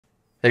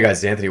Hey guys,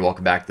 it's Anthony.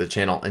 Welcome back to the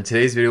channel. In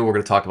today's video, we're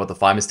going to talk about the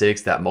 5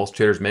 mistakes that most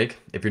traders make.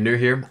 If you're new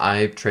here,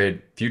 I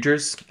trade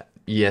futures.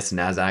 ES and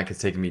NASDAQ. It's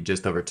taken me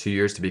just over 2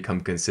 years to become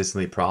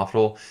consistently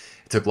profitable.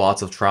 It took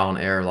lots of trial and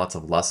error, lots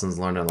of lessons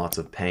learned, and lots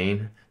of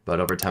pain.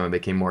 But over time, I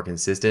became more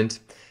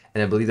consistent.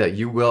 And I believe that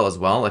you will as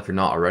well if you're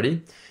not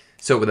already.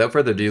 So without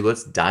further ado,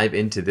 let's dive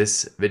into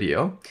this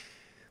video.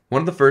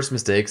 One of the first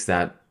mistakes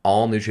that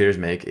all new traders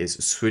make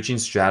is switching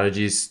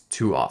strategies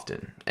too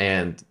often.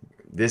 And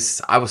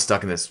I was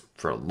stuck in this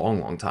for a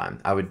long time.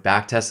 I would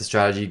back test the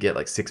strategy, get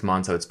like 6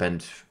 months. I would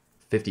spend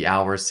 50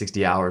 hours,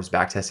 60 hours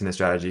back testing the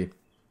strategy,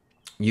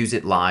 use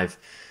it live.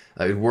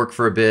 It would work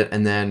for a bit,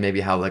 and then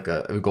maybe have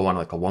it would go on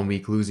like a 1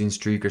 week losing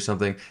streak or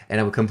something, and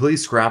I would completely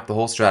scrap the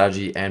whole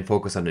strategy and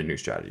focus on a new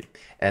strategy.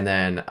 And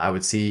then I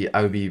would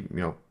be,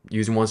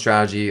 using one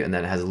strategy, and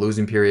then it has a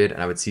losing period,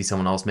 and I would see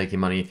someone else making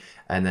money,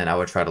 and then I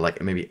would try to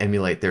like maybe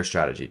emulate their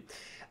strategy.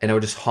 And I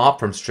would just hop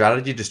from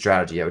strategy to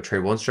strategy. I would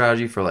trade one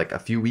strategy for like a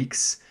few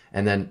weeks,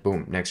 and then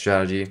boom, next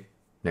strategy,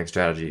 next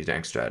strategy,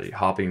 next strategy,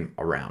 hopping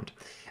around.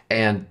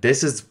 And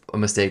this is a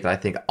mistake that I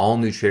think all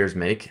new traders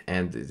make,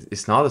 and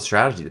it's not the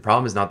strategy. The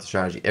problem is not the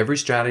strategy. Every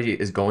strategy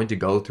is going to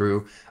go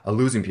through a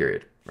losing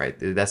period, right?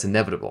 That's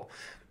inevitable.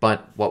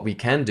 But what we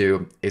can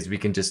do is we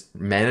can just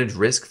manage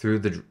risk through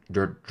the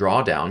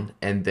drawdown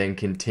and then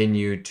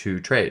continue to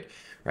trade,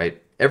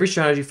 right? Every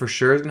strategy for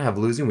sure is going to have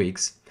losing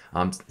weeks,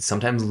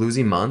 sometimes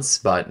losing months,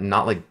 but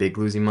not like big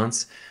losing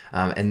months.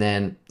 And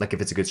then like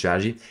if it's a good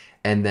strategy,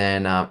 and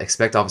then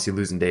expect obviously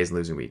losing days and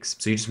losing weeks.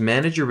 So you just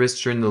manage your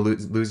risks during the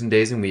losing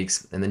days and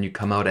weeks, and then you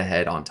come out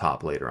ahead on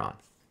top later on.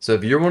 So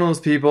if you're one of those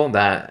people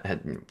that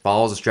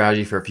follows a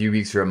strategy for a few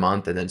weeks or a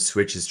month and then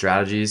switches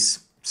strategies,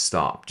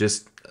 stop.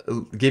 Just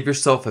give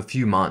yourself a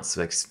few months.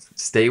 Like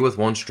stay with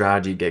one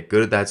strategy, get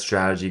good at that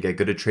strategy, get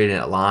good at trading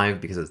it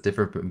live because it's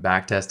different from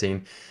back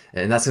testing.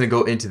 And that's going to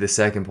go into the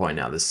second point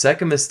now. The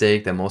second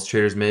mistake that most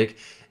traders make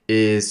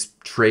is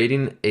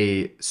trading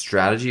a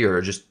strategy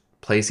or just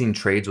placing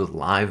trades with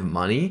live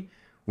money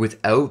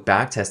without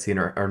backtesting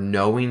or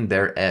knowing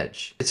their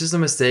edge. It's just a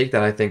mistake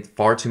that I think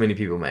far too many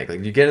people make.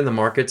 Like you get in the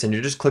markets and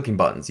you're just clicking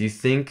buttons. You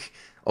think,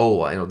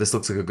 oh, this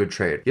looks like a good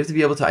trade. You have to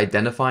be able to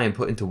identify and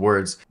put into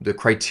words the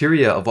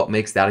criteria of what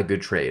makes that a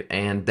good trade.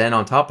 And then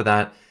on top of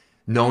that,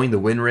 knowing the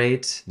win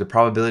rate, the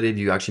probability of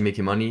you actually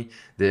making money,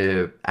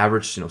 the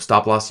average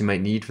stop loss you might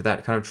need for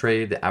that kind of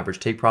trade, the average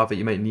take profit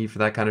you might need for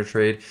that kind of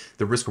trade,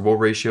 the risk reward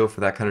ratio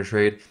for that kind of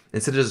trade.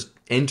 Instead of just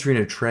entering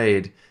a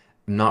trade,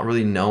 not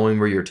really knowing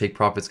where your take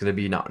profit's going to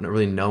be, not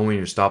really knowing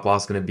your stop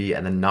loss is going to be,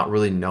 and then not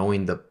really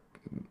knowing the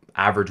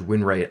average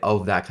win rate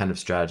of that kind of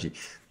strategy.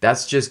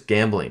 That's just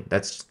gambling.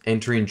 That's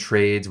entering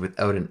trades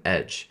without an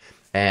edge.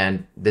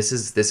 And this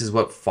is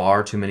what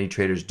far too many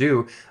traders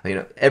do.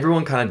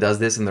 Everyone kind of does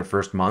this in their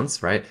first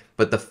months, right?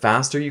 But the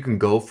faster you can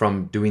go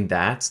from doing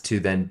that to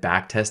then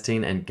back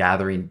testing and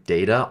gathering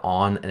data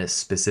on a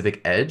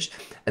specific edge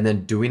and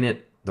then doing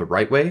it the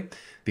right way,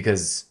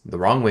 because the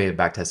wrong way of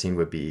back testing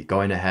would be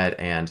going ahead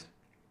and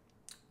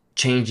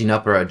changing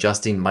up or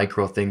adjusting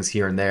micro things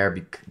here and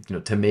there,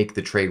 to make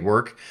the trade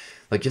work.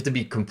 Like you have to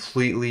be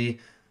completely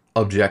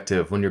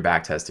objective when you're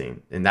back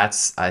testing. And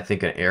that's, I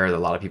think, an error that a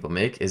lot of people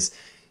make is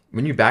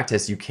when you back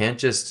test, you can't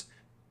just,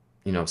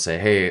 say,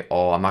 hey,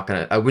 oh,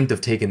 I wouldn't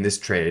have taken this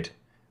trade,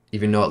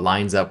 even though it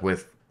lines up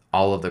with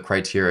all of the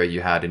criteria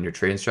you had in your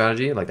trading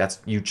strategy. Like that's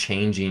you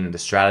changing the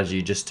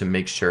strategy just to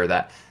make sure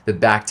that the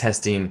back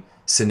testing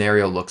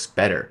scenario looks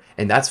better.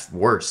 And that's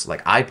worse.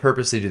 Like I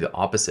purposely do the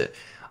opposite.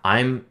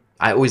 I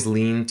always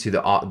lean to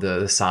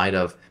the side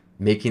of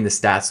making the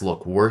stats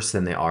look worse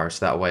than they are,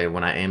 so that way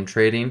when I am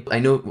trading, I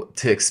know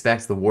to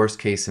expect the worst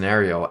case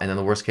scenario, and then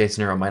the worst case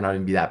scenario might not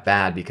even be that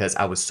bad because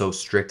I was so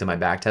strict in my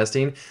back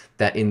testing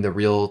that in the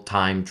real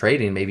time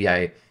trading, maybe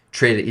I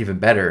trade it even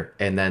better,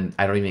 and then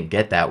I don't even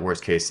get that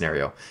worst case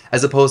scenario.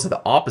 As opposed to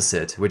the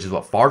opposite, which is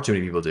what far too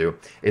many people do,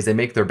 is they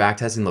make their back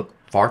testing look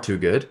far too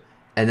good,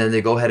 and then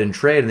they go ahead and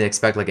trade and they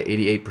expect like an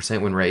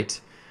 88% win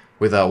rate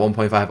with a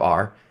 1.5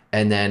 R,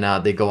 and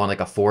then they go on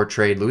like a 4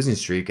 trade losing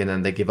streak, and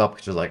then they give up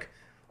because they're like,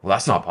 well,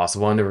 that's not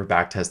possible. I never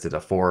back tested a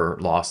 4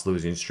 loss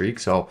losing streak,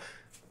 so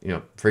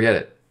forget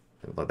it.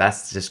 Well,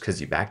 that's just because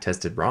you back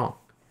tested wrong.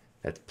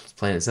 That's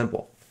plain and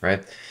simple,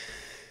 right?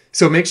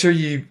 So make sure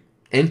you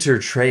enter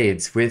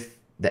trades with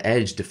the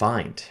edge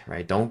defined,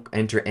 right? Don't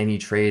enter any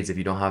trades if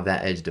you don't have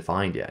that edge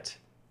defined yet.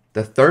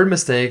 The third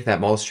mistake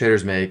that most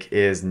traders make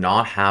is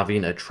not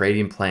having a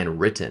trading plan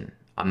written.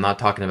 I'm not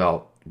talking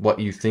about what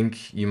you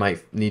think you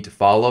might need to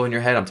follow in your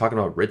head. I'm talking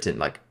about written.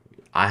 Like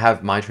I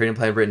have my trading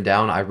plan written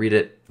down. I read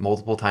it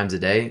multiple times a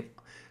day,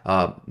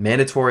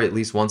 mandatory at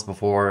least once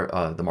before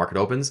the market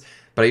opens.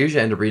 But I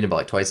usually end up reading about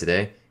like twice a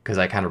day because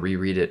I kind of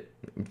reread it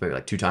maybe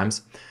like 2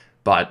 times.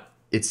 But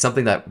it's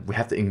something that we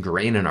have to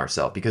ingrain in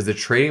ourselves because the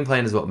trading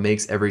plan is what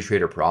makes every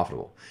trader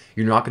profitable.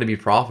 You're not going to be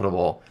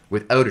profitable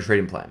without a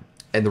trading plan.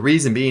 And the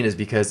reason being is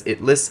because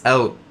it lists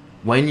out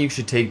when you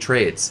should take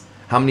trades,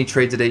 how many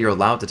trades a day you're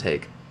allowed to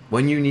take,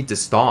 when you need to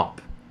stop,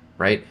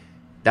 right?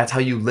 That's how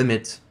you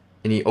limit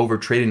any over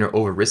trading or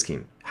over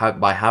risking.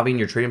 by having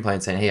your trading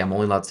plan saying, hey, I'm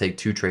only allowed to take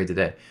 2 trades a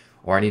day,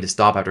 or I need to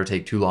stop after I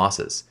take 2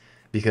 losses.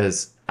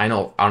 Because I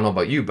don't know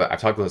about you, but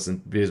I've talked about this in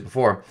videos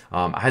before.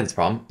 I had this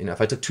problem. You know,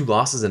 if I took 2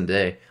 losses in a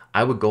day,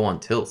 I would go on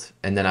tilt,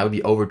 and then I would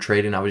be over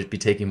trading. I would just be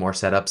taking more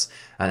setups,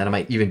 and then I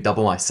might even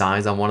double my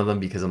size on one of them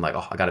because I'm like,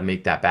 oh, I got to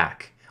make that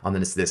back on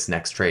this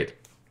next trade.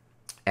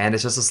 And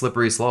it's just a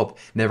slippery slope.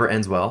 Never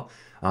ends well.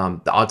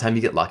 The odd time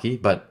you get lucky,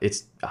 but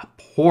it's a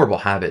horrible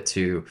habit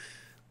to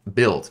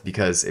build,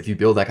 because if you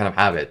build that kind of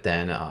habit,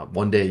 then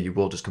one day you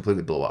will just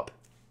completely blow up,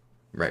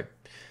 right?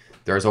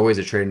 There's always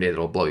a trading day that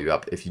will blow you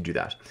up if you do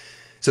that.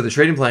 So the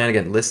trading plan,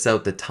 again, lists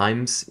out the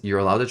times you're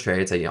allowed to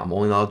trade. Say, I'm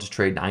only allowed to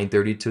trade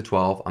 9:30 to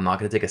 12. I'm not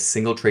going to take a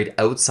single trade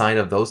outside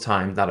of those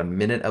times, not a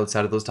minute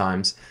outside of those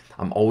times.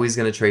 I'm always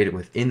going to trade it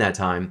within that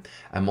time.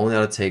 I'm only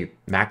allowed to take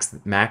max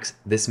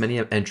this many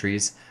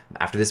entries.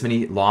 After this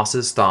many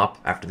losses, stop.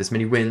 After this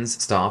many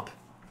wins, stop.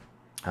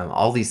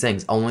 All these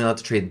things. I'm only allowed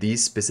to trade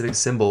these specific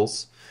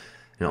symbols.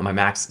 You know, my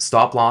max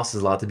stop loss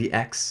is allowed to be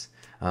X.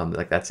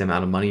 Like that's the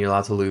amount of money you're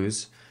allowed to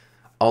lose.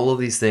 All of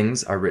these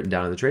things are written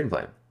down in the trading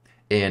plan.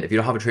 And if you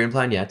don't have a trading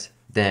plan yet,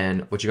 then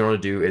what you're going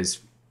to do is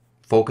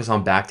focus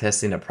on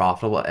backtesting a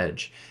profitable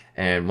edge.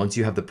 And once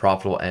you have the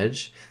profitable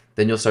edge,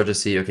 then you'll start to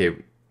see, okay,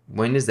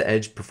 when does the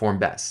edge perform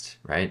best,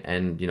 right?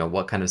 And you know,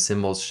 what kind of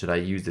symbols should I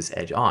use this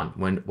edge on?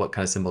 What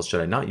kind of symbols should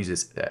I not use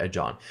this edge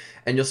on?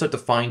 And you'll start to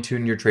fine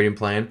tune your trading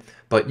plan,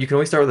 but you can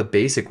always start with a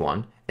basic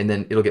one, and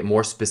then it'll get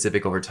more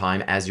specific over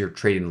time as you're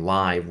trading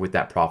live with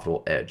that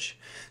profitable edge.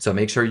 So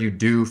make sure you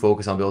do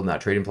focus on building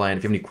that trading plan.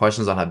 If you have any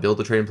questions on how to build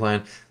the trading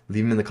plan,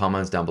 leave them in the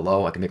comments down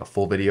below. I can make a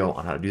full video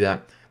on how to do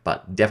that,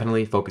 but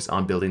definitely focus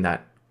on building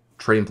that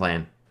trading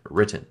plan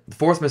written. The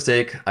fourth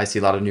mistake I see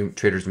a lot of new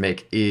traders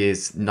make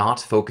is not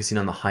focusing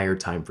on the higher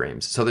time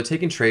frames. So they're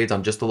taking trades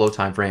on just the low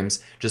time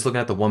frames, just looking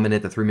at the 1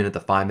 minute, the 3 minute, the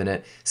 5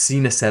 minute,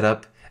 seeing a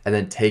setup, and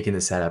then taking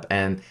the setup.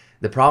 And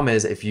the problem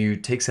is, if you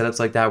take setups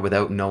like that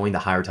without knowing the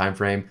higher time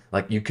frame,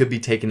 like you could be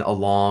taken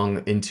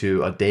along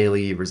into a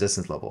daily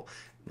resistance level.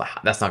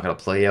 That's not going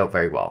to play out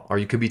very well. Or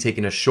you could be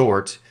taking a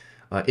short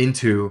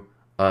into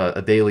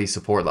a daily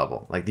support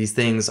level. Like these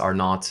things are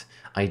not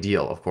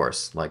ideal, of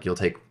course. Like you'll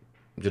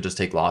just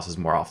take losses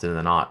more often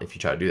than not if you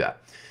try to do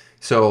that.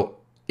 So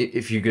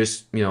if you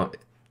just, you know,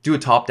 do a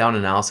top-down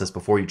analysis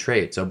before you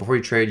trade. So before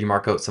you trade, you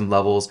mark out some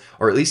levels,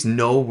 or at least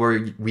know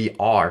where we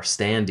are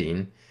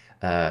standing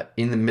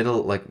in the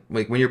middle. Like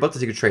when you're about to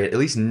take a trade, at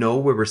least know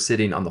where we're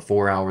sitting on the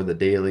 4 hour, the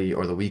daily,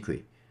 or the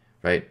weekly,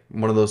 right?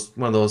 One of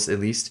those at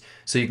least,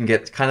 so you can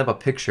get kind of a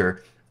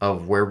picture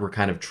of where we're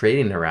kind of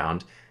trading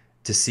around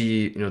to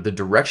see, you know, the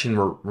direction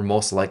we're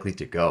most likely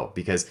to go.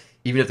 Because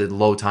even if the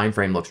low time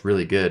frame looks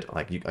really good,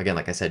 like again,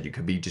 like I said, you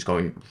could be just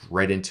going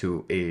right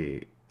into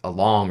a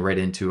long right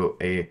into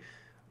a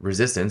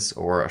resistance,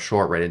 or a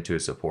short right into a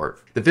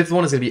support. The fifth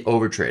one is going to be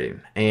over trading,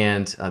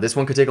 and this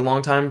one could take a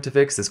long time to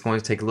fix. This is going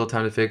to take a little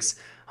time to fix.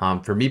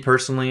 For me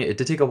personally, it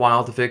did take a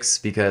while to fix,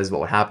 because what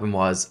would happen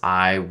was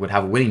I would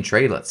have a winning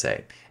trade, let's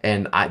say,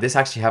 and this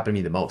actually happened to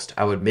me the most.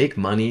 I would make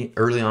money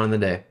early on in the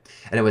day,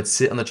 and it would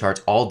sit on the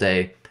charts all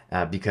day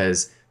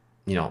because,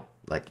 you know,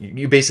 like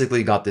you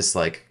basically got this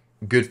like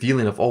good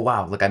feeling of, oh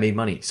wow, look, I made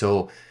money.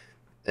 So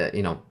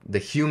you know, the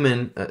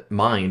human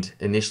mind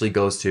initially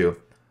goes to,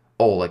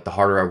 oh, like the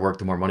harder I work,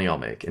 the more money I'll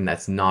make. And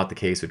that's not the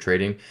case with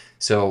trading.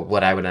 So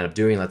what I would end up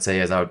doing, let's say,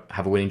 is I would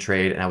have a winning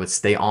trade and I would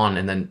stay on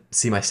and then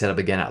see my setup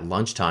again at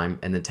lunchtime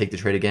and then take the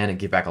trade again and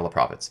give back all the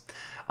profits.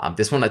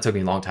 This one, that took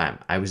me a long time.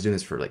 I was doing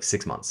this for like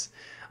 6 months.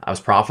 I was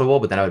profitable,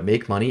 but then I would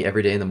make money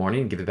every day in the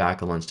morning and give it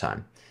back at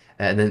lunchtime.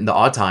 And then the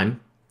odd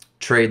time,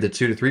 trade the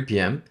 2 to 3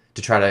 p.m.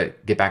 to try to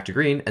get back to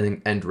green and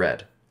then end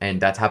red.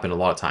 And that's happened a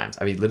lot of times.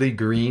 I mean, literally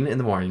green in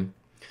the morning,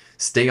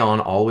 stay on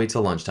all the way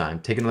till lunchtime,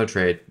 take another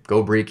trade,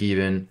 go break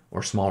even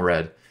or small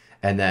red,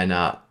 and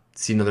then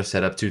see another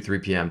setup 2 to 3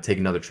 p.m., take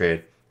another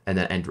trade, and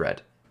then end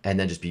red, and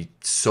then just be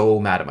so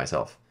mad at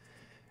myself.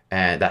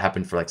 And that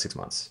happened for like 6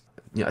 months.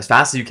 You know, as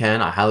fast as you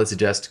can, I highly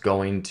suggest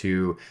going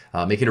to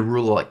making a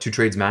rule of like 2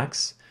 trades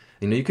max.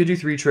 You know, you could do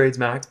 3 trades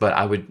max, but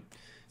I would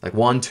like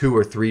 1, 2,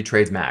 or 3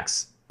 trades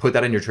max. Put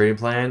that in your trading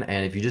plan,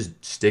 and if you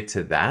just stick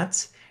to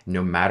that,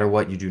 no matter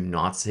what, you do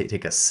not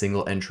take a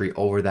single entry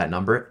over that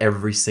number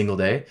every single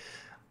day,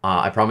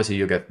 I promise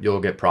you, you'll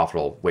get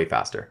profitable way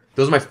faster.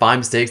 Those are my 5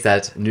 mistakes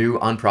that new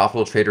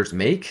unprofitable traders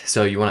make.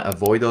 So you want to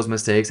avoid those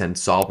mistakes and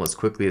solve them as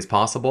quickly as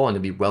possible, and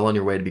you'll be well on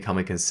your way to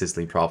becoming a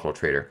consistently profitable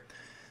trader.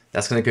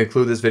 That's going to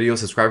conclude this video.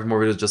 Subscribe for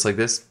more videos just like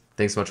this.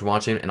 Thanks so much for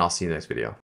watching, and I'll see you in the next video.